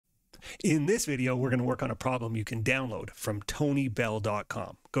In this video, we're going to work on a problem you can download from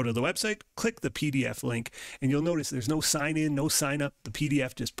tonybell.com. Go to the website, click the PDF link, and you'll notice there's no sign in, no sign up. The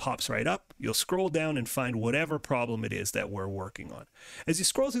PDF just pops right up. You'll scroll down and find whatever problem it is that we're working on. As you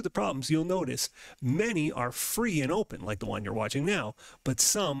scroll through the problems, you'll notice many are free and open, like the one you're watching now, but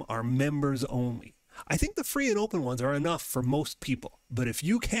some are members only. I think the free and open ones are enough for most people, but if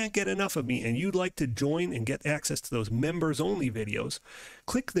you can't get enough of me and you'd like to join and get access to those members only videos,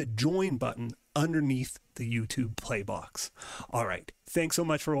 click the join button underneath the YouTube play box. All right, thanks so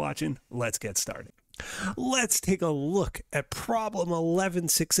much for watching. Let's get started. Let's take a look at problem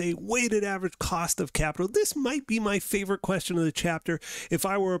 1168, weighted average cost of capital. This might be my favorite question of the chapter. If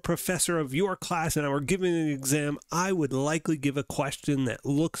I were a professor of your class and I were giving an exam, I would likely give a question that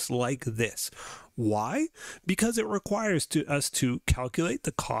looks like this. Why? Because it requires us to calculate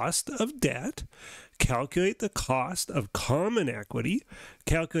the cost of debt, calculate the cost of common equity,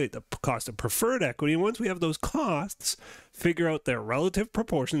 calculate the cost of preferred equity, and once we have those costs, figure out their relative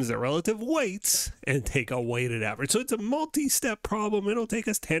proportions, their relative weights, and take a weighted average. So it's a multi-step problem. It'll take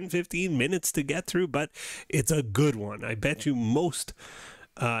us 10-15 minutes to get through, but it's a good one. I bet you most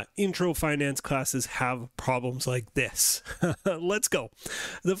intro finance classes have problems like this. Let's go.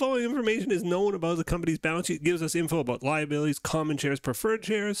 The following information is known about the company's balance sheet. It gives us info about liabilities, common shares, preferred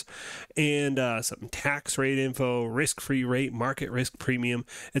shares, and some tax rate info, risk-free rate, market risk premium.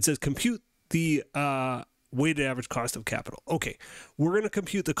 It says compute the weighted average cost of capital. Okay, we're going to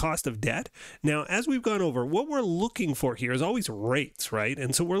compute the cost of debt. Now, as we've gone over, what we're looking for here is always rates, right?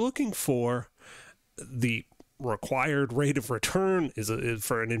 And so we're looking for the required rate of return is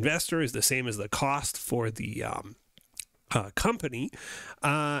for an investor is the same as the cost for the company.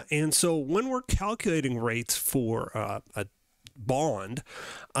 And so when we're calculating rates for a bond,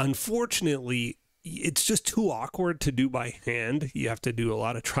 unfortunately, it's just too awkward to do by hand. You have to do a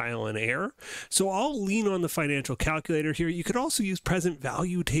lot of trial and error. So I'll lean on the financial calculator here. You could also use present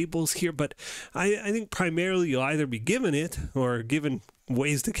value tables here, but I think primarily you'll either be given it or given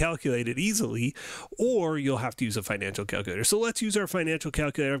ways to calculate it easily, or you'll have to use a financial calculator. So let's use our financial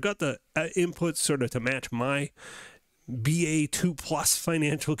calculator. I've got the inputs sort of to match my BA2 plus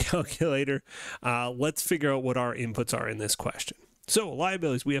financial calculator. Let's figure out what our inputs are in this question. So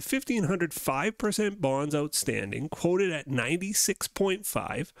liabilities, we have 1,500 5% bonds outstanding, quoted at 96.5,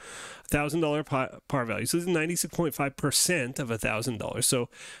 $1,000 par value. So this is 96.5% of $1,000. So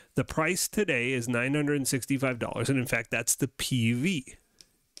the price today is $965, and in fact, that's the PV.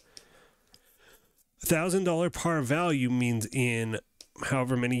 $1,000 par value means in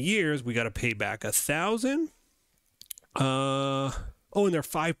however many years we got to pay back $1,000. Oh, and they're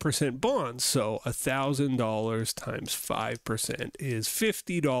 5% bonds, so $1,000 times 5% is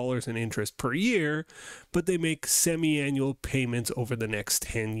 $50 in interest per year, but they make semi-annual payments over the next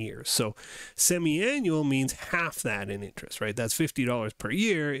 10 years. So semi-annual means half that in interest, right? That's $50 per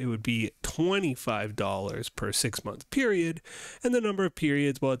year. It would be $25 per 6-month period, and the number of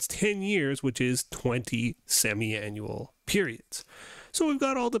periods, well, it's 10 years, which is 20 semi-annual periods. So we've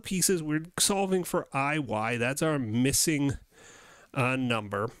got all the pieces. We're solving for IY. That's our missing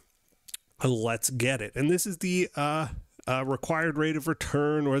number. Let's get it. And this is the required rate of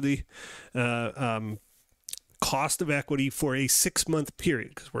return, or the cost of equity for a 6-month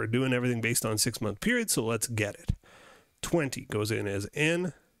period, because we're doing everything based on 6-month periods. So let's get it. 20 goes in as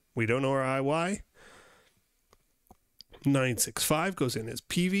N. We don't know our IY. 965 goes in as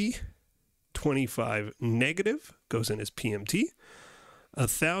PV. 25 negative goes in as PMT.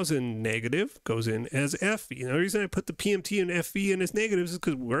 1,000 negative goes in as FV. And the reason I put the PMT and FV in as negatives is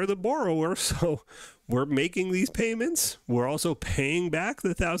because we're the borrower, so we're making these payments. We're also paying back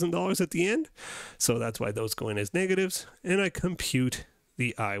the $1,000 at the end, so that's why those go in as negatives. And I compute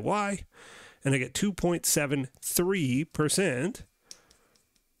the IY, and I get 2.73%,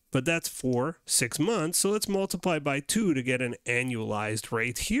 but that's for 6 months, so let's multiply by 2 to get an annualized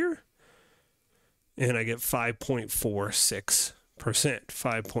rate here, and I get 5.46%.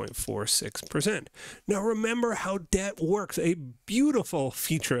 5.46%. Now remember how debt works. A beautiful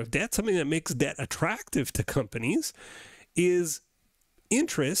feature of debt, something that makes debt attractive to companies, is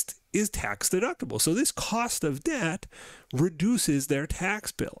interest is tax deductible. So this cost of debt reduces their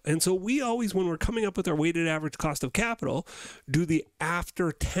tax bill. And so we always, when we're coming up with our weighted average cost of capital, do the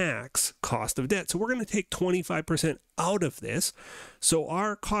after-tax cost of debt. So we're going to take 25% out of this. So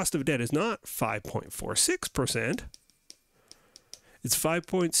our cost of debt is not 5.46%. It's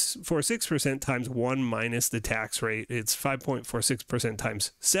 5.46% times 1 minus the tax rate. It's 5.46%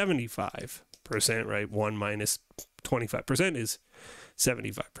 times 75%, right? 1 minus 25% is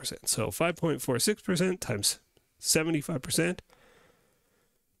 75%. So 5.46% times 75%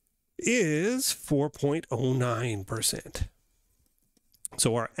 is 4.09%.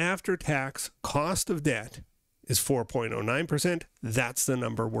 So our after-tax cost of debt is 4.09%. That's the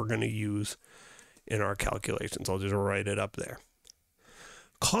number we're going to use in our calculations. I'll just write it up there.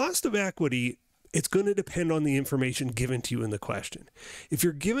 Cost of equity, it's going to depend on the information given to you in the question. If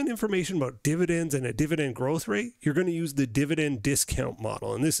you're given information about dividends and a dividend growth rate, you're going to use the dividend discount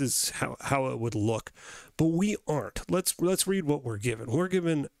model, and this is how it would look. But we aren't. Let's read what we're given. We're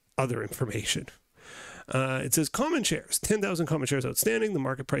given other information. It says common shares, 10,000 common shares outstanding. The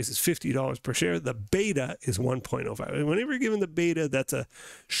market price is $50 per share. The beta is 1.05. And whenever you're given the beta, that's a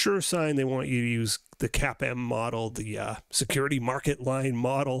sure sign they want you to use the CAPM model, the security market line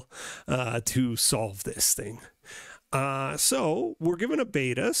model, to solve this thing. So we're given a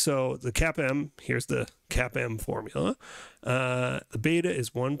beta. So the CAPM, here's the CAPM formula. The beta is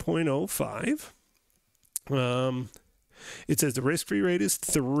 1.05. It says the risk-free rate is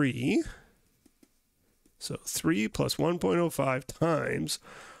 3. So 3 plus 1.05 times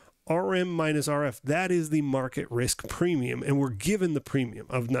RM minus RF. That is the market risk premium, and we're given the premium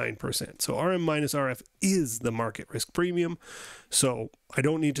of 9%. So RM minus RF is the market risk premium. So I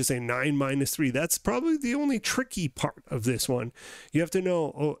don't need to say 9 minus 3. That's probably the only tricky part of this one. You have to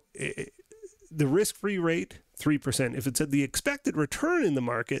know the risk-free rate, 3%. If it said the expected return in the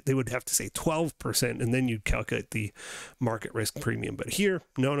market, they would have to say 12%, and then you'd calculate the market risk premium. But here,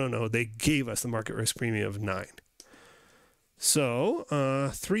 no, they gave us the market risk premium of 9. So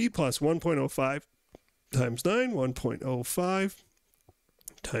 3 plus 1.05 times 9, 1.05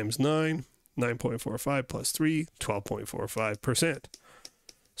 times 9, 9.45 plus 3, 12.45%.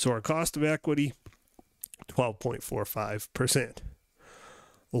 So our cost of equity, 12.45%.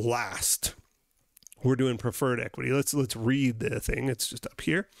 Last, we're doing preferred equity. Let's read the thing. It's just up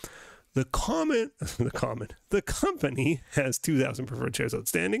here. The company has 2,000 preferred shares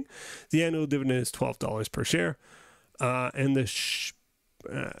outstanding. The annual dividend is $12 per share, and the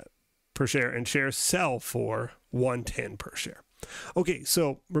per share, and shares sell for $1.10 per share. Okay,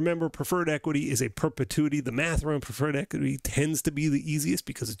 so remember, preferred equity is a perpetuity. The math around preferred equity tends to be the easiest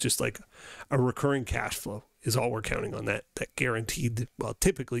because it's just like a recurring cash flow is all we're counting on. That guaranteed, well,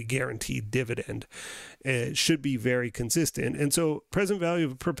 typically guaranteed dividend. It should be very consistent. And so present value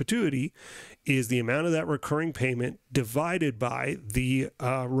of perpetuity is the amount of that recurring payment divided by the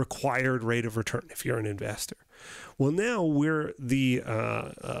required rate of return if you're an investor. Well, now we're the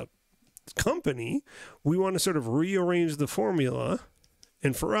company, we want to sort of rearrange the formula,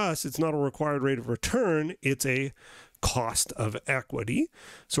 and for us it's not a required rate of return, it's a cost of equity.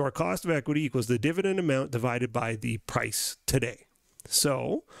 So our cost of equity equals the dividend amount divided by the price today.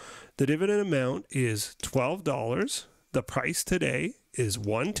 So the dividend amount is $12, the price today is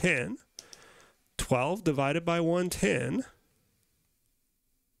 $1.10. 12 divided by 1.10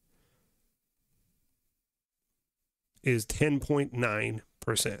 is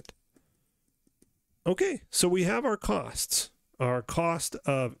 10.9%. Okay, so we have our costs. Our cost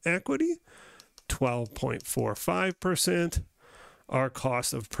of equity, 12.45%. Our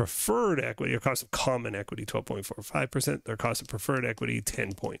cost of preferred equity, our cost of common equity, 12.45%. Our cost of preferred equity,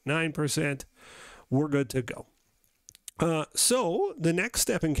 10.9%. We're good to go. So the next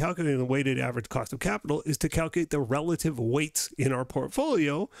step in calculating the weighted average cost of capital is to calculate the relative weights in our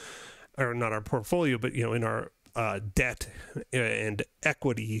portfolio, or not our portfolio, but in our debt and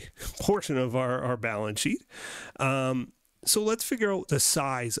equity portion of our balance sheet. So let's figure out the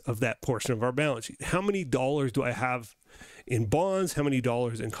size of that portion of our balance sheet. How many dollars do I have in bonds? How many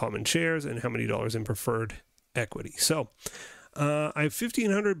dollars in common shares? And how many dollars in preferred equity? So I have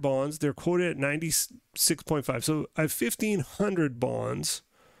 1,500 bonds. They're quoted at 96.5. So I have 1,500 bonds.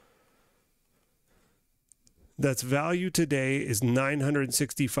 That's value today is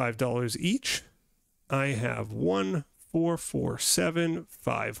 $965 each. I have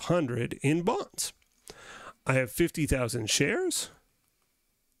 1,447,500 in bonds. I have 50,000 shares.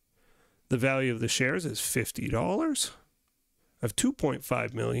 The value of the shares is $50. I have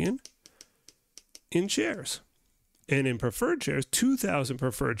 2.5 million in shares. And in preferred shares, 2,000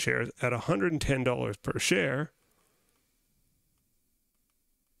 preferred shares at $110 per share.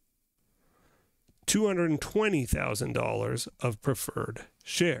 $220,000 of preferred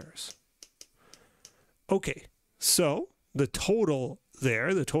shares. Okay, so the total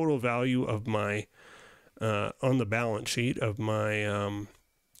there, the total value of my, on the balance sheet of my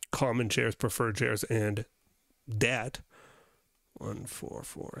common shares, preferred shares, and debt,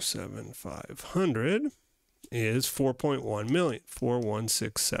 1,447,500 is $4.1 million,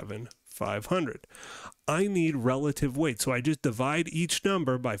 4,167,500. 500. I need relative weight. So I just divide each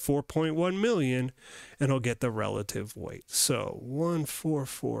number by 4.1 million and I'll get the relative weight. So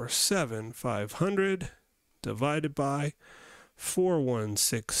 1,447,500 divided by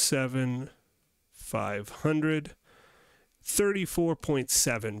 4,167,500,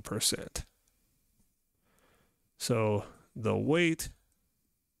 34.7%. So the weight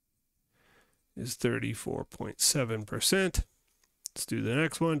is 34.7%. Let's do the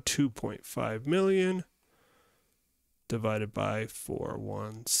next one. 2.5 million divided by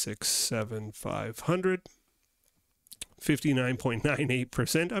 4,167,500.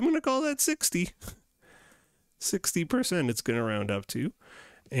 59.98%. I'm going to call that 60. 60% it's going to round up to.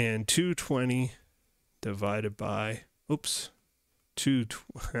 And 220 divided by, oops,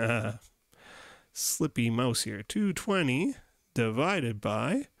 slippy mouse here. 220 divided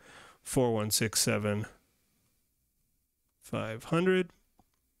by 4,167,500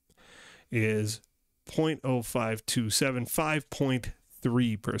 is 0.0527,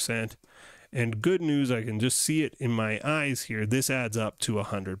 5.3%. And good news, I can just see it in my eyes here. This adds up to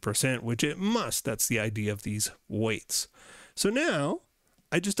 100%, which it must. That's the idea of these weights. So now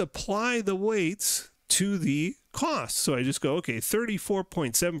I just apply the weights to the costs. So I just go, okay,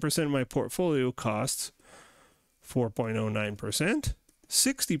 34.7% of my portfolio costs 4.09%.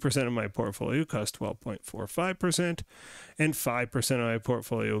 60% of my portfolio costs 12.45%, and 5% of my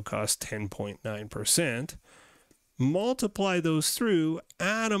portfolio costs 10.9%. Multiply those through,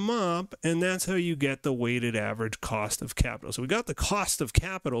 add them up, and that's how you get the weighted average cost of capital. So we got the cost of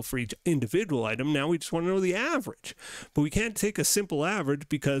capital for each individual item. Now we just want to know the average. But we can't take a simple average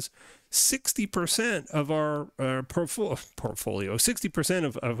because 60% of our portfolio,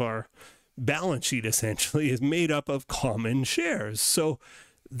 60% of our balance sheet essentially is made up of common shares. So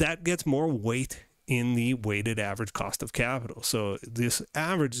that gets more weight in the weighted average cost of capital. So this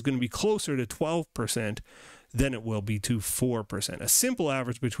average is going to be closer to 12% than it will be to 4%. A simple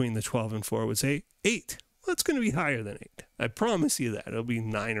average between the 12 and 4 would say 8. Well, it's going to be higher than 8. I promise you that. It'll be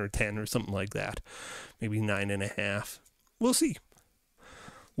 9 or 10 or something like that. Maybe 9.5. We'll see.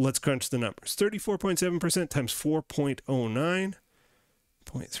 Let's crunch the numbers. 34.7% times 4.09.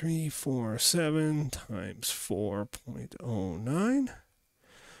 0.347 times 4.09.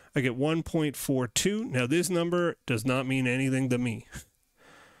 I get 1.42. Now this number does not mean anything to me.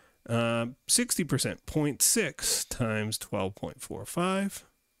 60%, 0.6 times 12.45.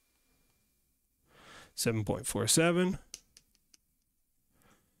 7.47.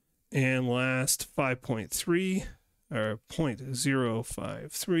 And last 5.3 or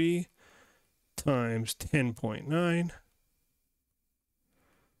 0.053 times 10.9.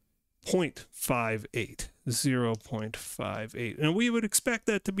 0.58, 0.58. And we would expect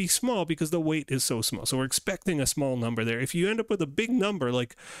that to be small because the weight is so small. So we're expecting a small number there. If you end up with a big number,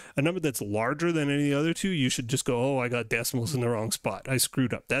 like a number that's larger than any other two, you should just go, oh, I got decimals in the wrong spot. I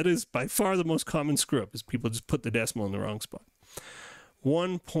screwed up. That is by far the most common screw up, is people just put the decimal in the wrong spot.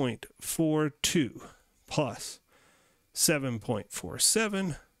 1.42 plus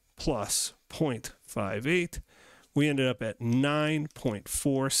 7.47 plus 0.58. We ended up at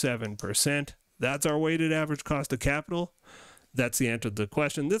 9.47%. That's our weighted average cost of capital. That's the answer to the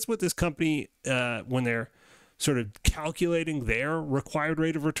question. That's what this company, when they're sort of calculating their required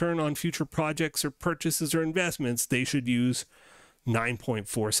rate of return on future projects or purchases or investments, they should use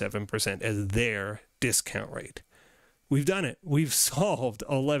 9.47% as their discount rate. We've done it. We've solved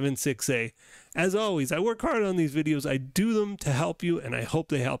 11.6a. As always, I work hard on these videos. I do them to help you, and I hope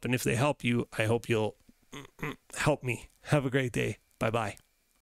they help. And if they help you, I hope you'll help me. Have a great day. Bye-bye.